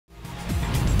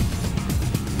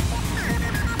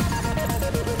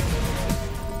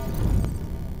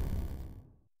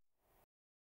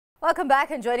Welcome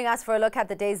back, and joining us for a look at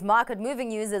the day's market moving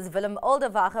news is Willem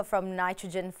Oldewage from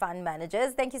Nitrogen Fund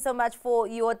Managers. Thank you so much for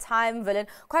your time, Willem.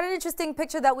 Quite an interesting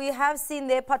picture that we have seen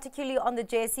there, particularly on the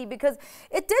JSE, because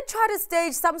it did try to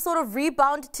stage some sort of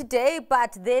rebound today,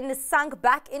 but then sunk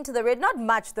back into the red. Not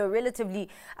much, though, relatively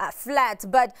flat.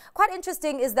 But quite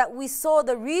interesting is that we saw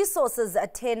the resources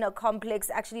at 10 complex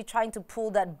actually trying to pull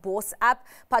that bourse up,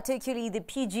 particularly the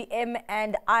PGM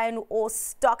and iron ore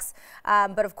stocks.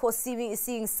 But of course,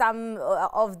 seeing some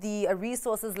of the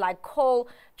resources like coal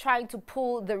trying to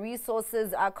pull the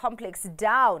resources complex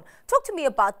down. Talk to me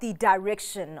about the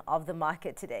direction of the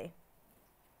market today.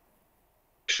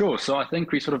 Sure. So I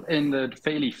think we sort of ended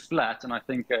fairly flat, and I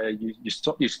think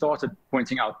you started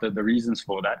pointing out the reasons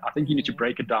for that. I think you need to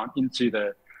break it down into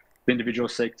the individual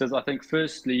sectors. I think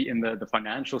firstly in the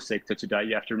financial sector today,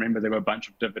 you have to remember there were a bunch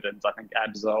of dividends. I think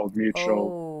ABSA, Old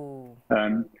Mutual,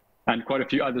 and quite a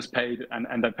few others paid,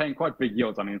 and they're paying quite big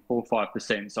yields. I mean, 4 or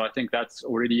 5%. So I think that's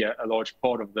already a large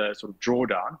part of the sort of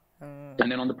drawdown.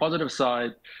 And then on the positive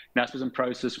side, Naspers and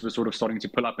Prosus were sort of starting to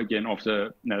pull up again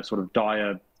after sort of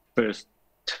dire first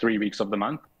 3 weeks of the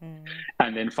month.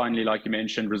 And then finally, like you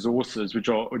mentioned, resources, which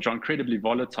are incredibly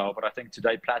volatile. But I think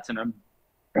today platinum,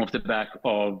 off the back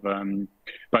of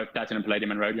both platinum,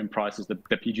 palladium, and rhodium prices, the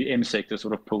PGM sector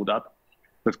sort of pulled up,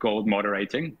 with gold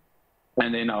moderating.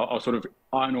 And then our sort of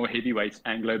iron ore heavyweights,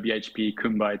 Anglo, BHP,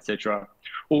 Kumba, etc.,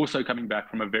 also coming back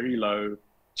from a very low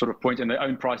sort of point in their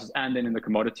own prices and then in the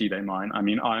commodity they mine. I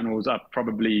mean, iron ore's up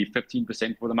probably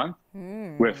 15% for the month,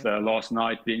 with last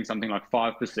night being something like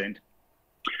 5%,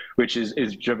 which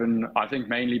is driven, I think,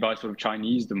 mainly by sort of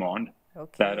Chinese demand.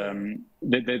 That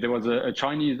there was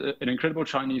an incredible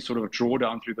Chinese sort of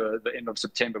drawdown through the end of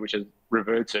September, which has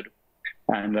reverted.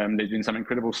 And there's been some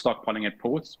incredible stockpiling at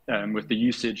ports, with the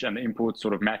usage and the imports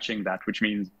sort of matching that, which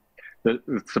means the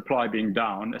supply being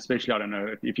down, especially, I don't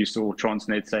know if you saw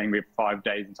Transnet saying we have 5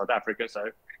 days in South Africa. So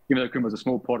even though Kumba was a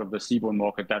small part of the seaborne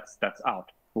market, that's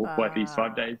out for at least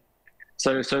 5 days.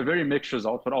 So very mixed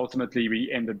results, but ultimately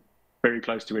we ended very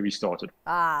close to where we started.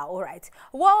 All right.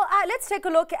 Well, let's take a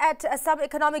look at some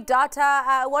economic data.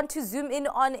 I want to zoom in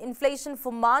on inflation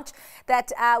for March,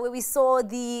 where we saw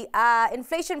the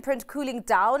inflation print cooling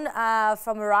down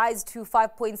from a rise to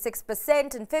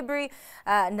 5.6% in February,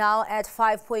 now at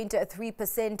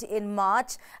 5.3% in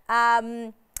March.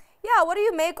 Yeah, what do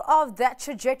you make of that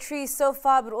trajectory so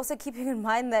far, but also keeping in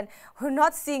mind that we're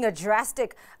not seeing a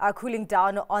drastic cooling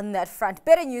down on that front?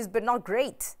 Better news, but not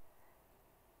great.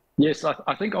 Yes,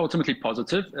 I think ultimately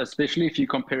positive, especially if you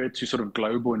compare it to sort of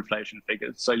global inflation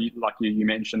figures. So like you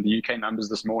mentioned, the UK numbers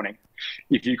this morning.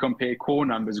 If you compare core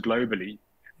numbers globally,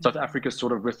 South Africa is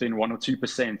sort of within 1 or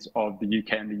 2% of the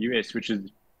UK and the US, which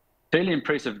is fairly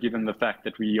impressive given the fact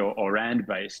that we are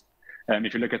rand-based.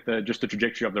 If you look at just the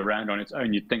trajectory of the rand on its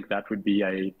own, you'd think that would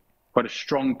be quite a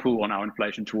strong pull on our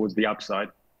inflation towards the upside,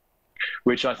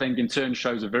 which I think in turn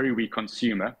shows a very weak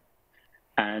consumer.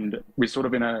 And we're sort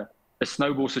of in a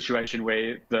snowball situation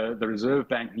where the Reserve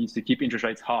Bank needs to keep interest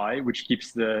rates high, which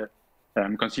keeps the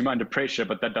consumer under pressure,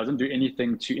 but that doesn't do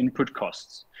anything to input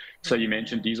costs. So you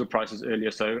mentioned diesel prices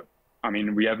earlier. So, I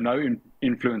mean, we have no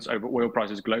influence over oil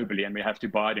prices globally, and we have to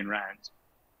buy it in rands.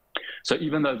 So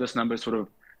even though this number is sort of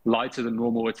lighter than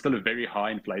normal, it's still a very high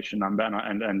inflation number,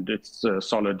 and it's a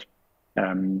solid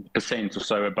percent or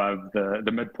so above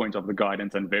the midpoint of the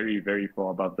guidance, and very, very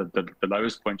far above the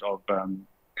lowest point of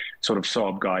sort of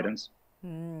SARB guidance.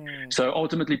 So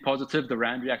ultimately positive, the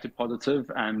rand reacted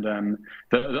positive, and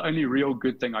the only real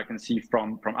good thing I can see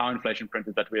from our inflation print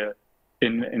is that we're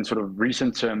in sort of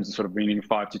recent terms, sort of meaning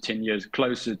 5 to 10 years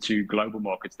closer to global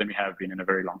markets than we have been in a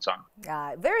very long time.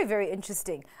 Very, very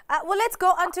interesting. Well, let's go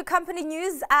on to company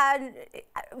news.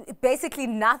 Basically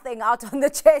nothing out on the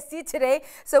JSE today,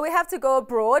 so we have to go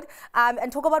abroad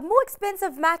and talk about more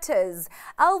expensive matters.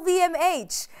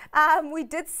 LVMH, we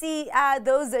did see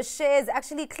those shares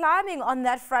actually climbing on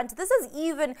that front. This is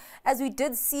even as we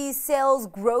did see sales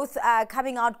growth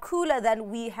coming out cooler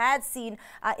than we had seen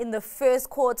in the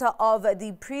first quarter of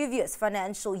the previous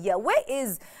financial year. Where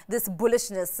is this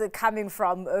bullishness coming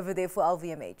from over there for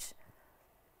LVMH?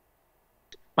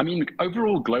 I mean,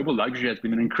 overall, global luxury has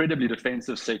been an incredibly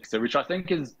defensive sector, which I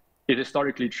think is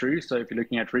historically true. So if you're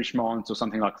looking at Richemont or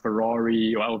something like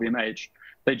Ferrari or LVMH,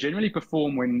 they generally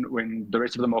perform when the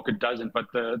rest of the market doesn't.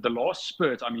 But the last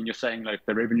spurt, I mean, you're saying like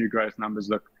the revenue growth numbers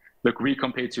look weak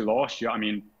compared to last year. I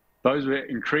mean, those were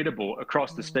incredible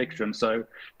across the spectrum. So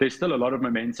there's still a lot of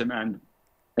momentum, and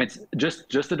it's just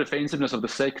the defensiveness of the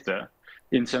sector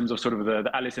in terms of sort of the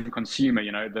LSM consumer,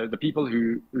 the people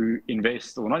who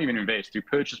invest, or not even invest, who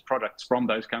purchase products from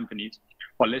those companies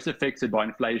are less affected by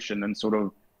inflation than sort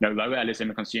of lower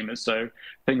LSM consumers. So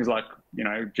things like,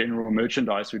 general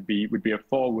merchandise would be a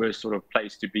far worse sort of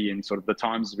place to be in sort of the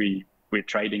times we're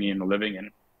trading in or living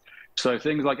in. So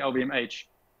things like LVMH,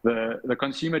 the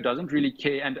consumer doesn't really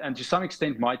care, and to some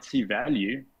extent might see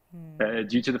value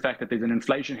due to the fact that there's an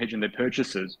inflation hedge in their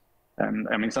purchases.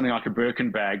 I mean, something like a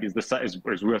Birkin bag is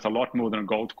worth a lot more than a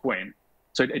gold coin.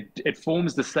 So it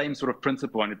forms the same sort of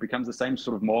principle, and it becomes the same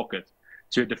sort of market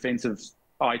to a defensive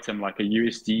item like a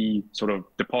USD sort of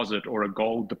deposit or a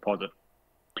gold deposit.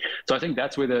 So I think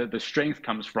that's where the strength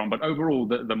comes from. But overall,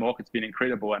 the market's been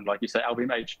incredible, and like you say,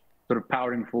 LVMH sort of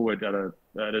powering forward at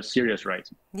a serious rate.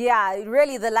 Yeah,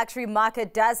 really, the luxury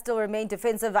market does still remain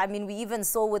defensive. I mean, we even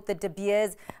saw with the De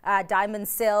Beers diamond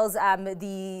sales,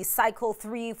 the cycle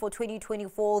 3 for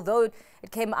 2024, though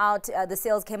it came out, the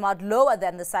sales came out lower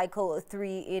than the cycle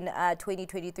 3 in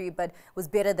 2023, but was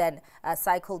better than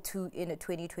cycle 2 in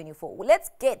 2024. Well, let's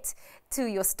get to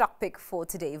your stock pick for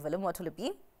today, Willem. What will it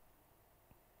be?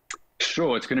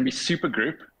 Sure, it's going to be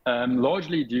Supergroup,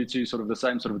 largely due to sort of the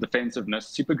same sort of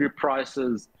defensiveness. Supergroup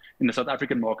prices in the South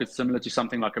African market similar to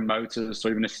something like a Motors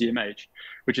or even a CMH,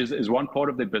 which is one part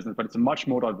of their business, but it's a much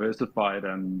more diversified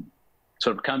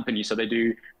sort of company. So they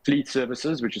do fleet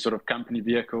services, which is sort of company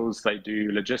vehicles. They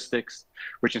do logistics,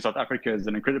 which in South Africa is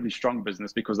an incredibly strong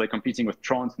business because they're competing with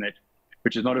Transnet,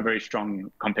 which is not a very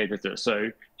strong competitor. So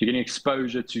you're getting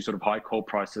exposure to sort of high coal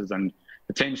prices, and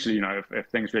potentially, if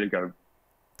things really go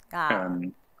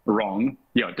wrong,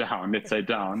 down, let's say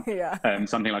down,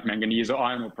 something like manganese or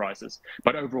iron ore prices,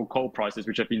 but overall coal prices,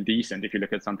 which have been decent if you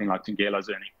look at something like Tungela's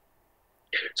earning.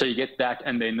 So you get that,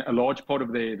 and then a large part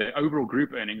of the overall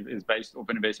group earnings is based off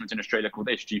an investment in Australia called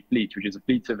SG Fleet, which is a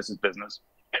fleet services business.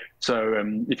 So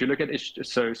if you look at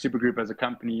Supergroup as a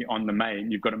company on the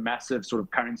main, you've got a massive sort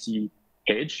of currency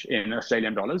hedge in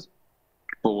Australian dollars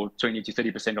for 20 to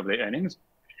 30% of their earnings,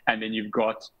 and then you've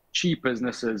got cheap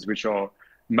businesses which are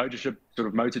motor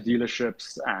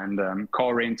dealerships and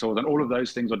car rentals, and all of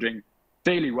those things are doing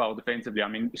fairly well defensively. I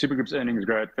mean, Supergroup's earnings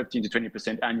grow at 15 to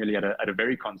 20% annually at a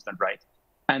very constant rate,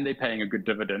 and they're paying a good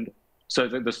dividend. So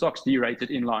the stock's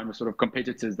derated in line with sort of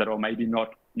competitors that are maybe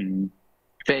not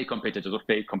fair competitors or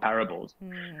fair comparables.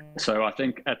 So I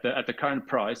think at the current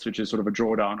price, which is sort of a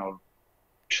drawdown of,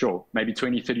 maybe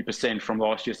 20, 30% from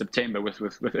last year, September, with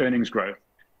earnings growth,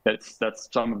 that's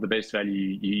some of the best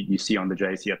value you see on the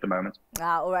JSE at the moment.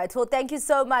 All right. Well, thank you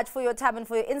so much for your time and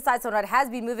for your insights on what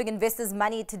has been moving investors'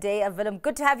 money today. Willem,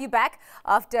 good to have you back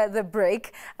after the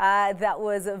break. That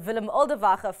was Willem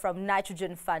Oldewage from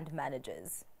Nitrogen Fund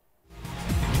Managers.